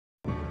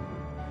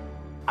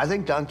I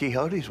think Don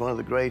Quixote is one of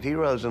the great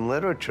heroes in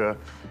literature,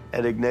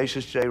 and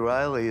Ignatius J.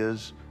 Reilly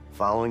is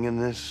following in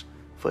his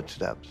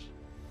footsteps.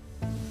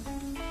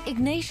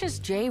 Ignatius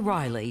J.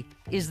 Reilly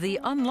is the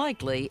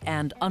unlikely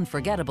and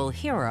unforgettable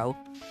hero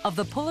of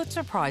the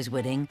Pulitzer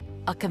Prize-winning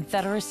A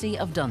Confederacy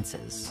of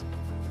Dunces.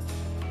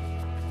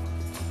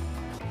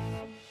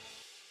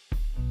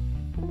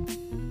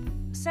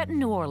 Set in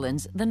New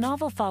Orleans, the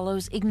novel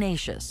follows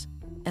Ignatius,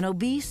 an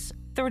obese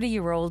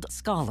 30-year-old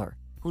scholar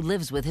who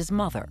lives with his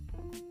mother.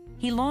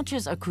 He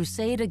launches a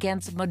crusade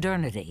against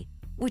modernity,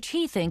 which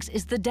he thinks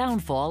is the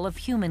downfall of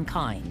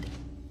humankind.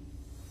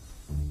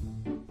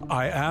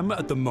 I am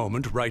at the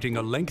moment writing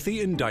a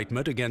lengthy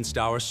indictment against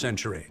our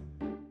century.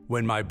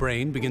 When my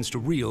brain begins to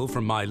reel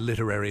from my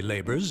literary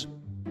labors,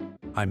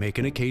 I make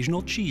an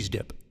occasional cheese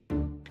dip.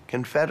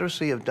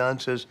 Confederacy of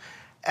Dunces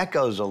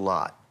echoes a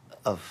lot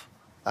of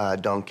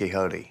Don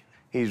Quixote.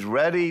 He's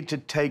ready to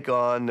take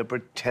on the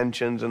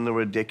pretensions and the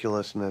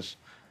ridiculousness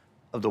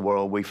of the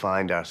world we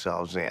find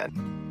ourselves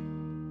in.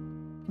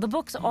 The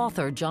book's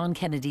author, John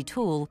Kennedy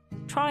Toole,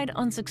 tried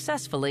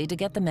unsuccessfully to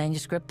get the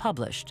manuscript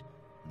published,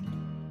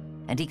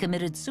 and he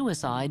committed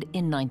suicide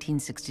in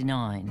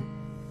 1969.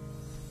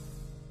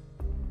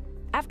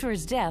 After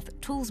his death,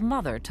 Toole's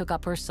mother took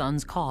up her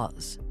son's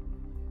cause.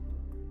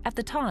 At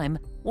the time,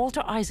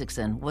 Walter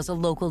Isaacson was a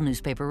local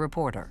newspaper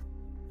reporter.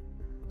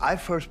 I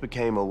first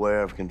became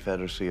aware of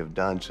Confederacy of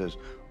Dunces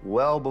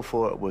well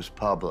before it was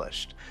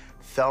published.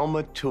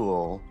 Thelma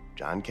Toole,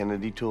 John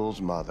Kennedy Toole's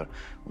mother,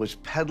 was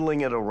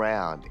peddling it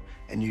around,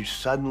 and you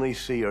suddenly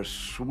see her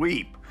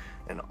sweep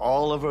in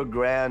all of her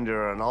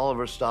grandeur and all of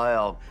her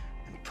style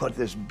and put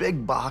this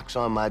big box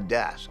on my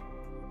desk.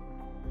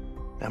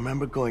 I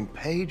remember going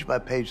page by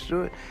page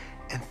through it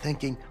and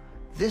thinking,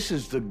 this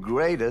is the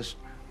greatest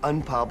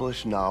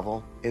unpublished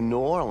novel in New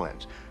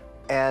Orleans.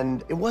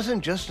 And it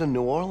wasn't just a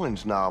New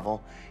Orleans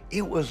novel,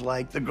 it was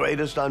like the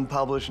greatest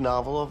unpublished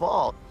novel of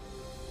all.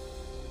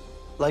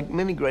 Like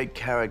many great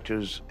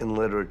characters in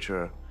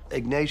literature,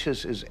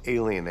 Ignatius is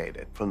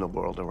alienated from the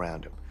world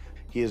around him.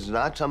 He is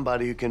not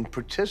somebody who can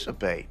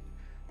participate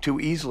too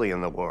easily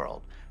in the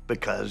world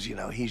because, you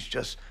know, he's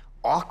just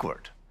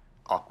awkward.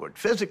 Awkward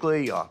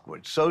physically,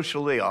 awkward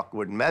socially,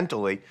 awkward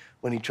mentally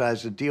when he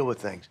tries to deal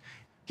with things.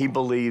 He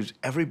believes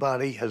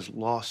everybody has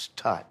lost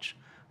touch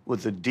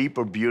with the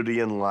deeper beauty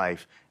in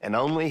life, and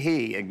only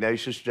he,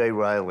 Ignatius J.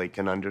 Reilly,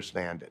 can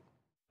understand it.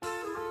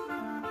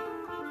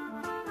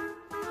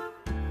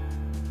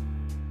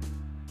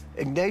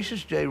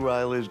 Ignatius J.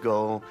 Reilly's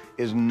goal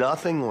is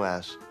nothing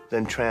less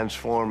than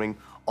transforming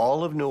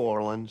all of New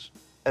Orleans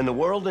and the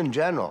world in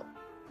general,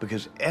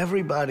 because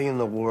everybody in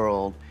the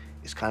world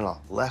is kind of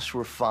less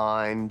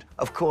refined.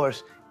 Of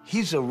course,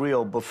 he's a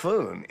real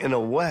buffoon in a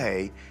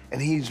way,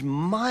 and he's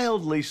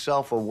mildly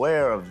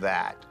self-aware of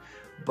that,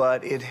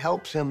 but it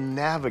helps him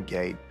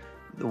navigate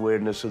the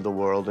weirdness of the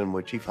world in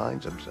which he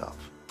finds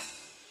himself.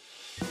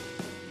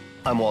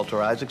 I'm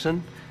Walter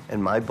Isaacson,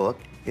 and my book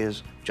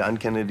is John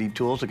Kennedy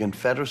Toole's A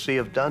Confederacy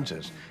of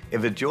Dunces.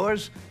 If it's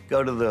yours,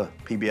 go to the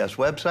PBS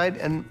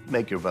website and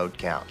make your vote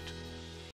count.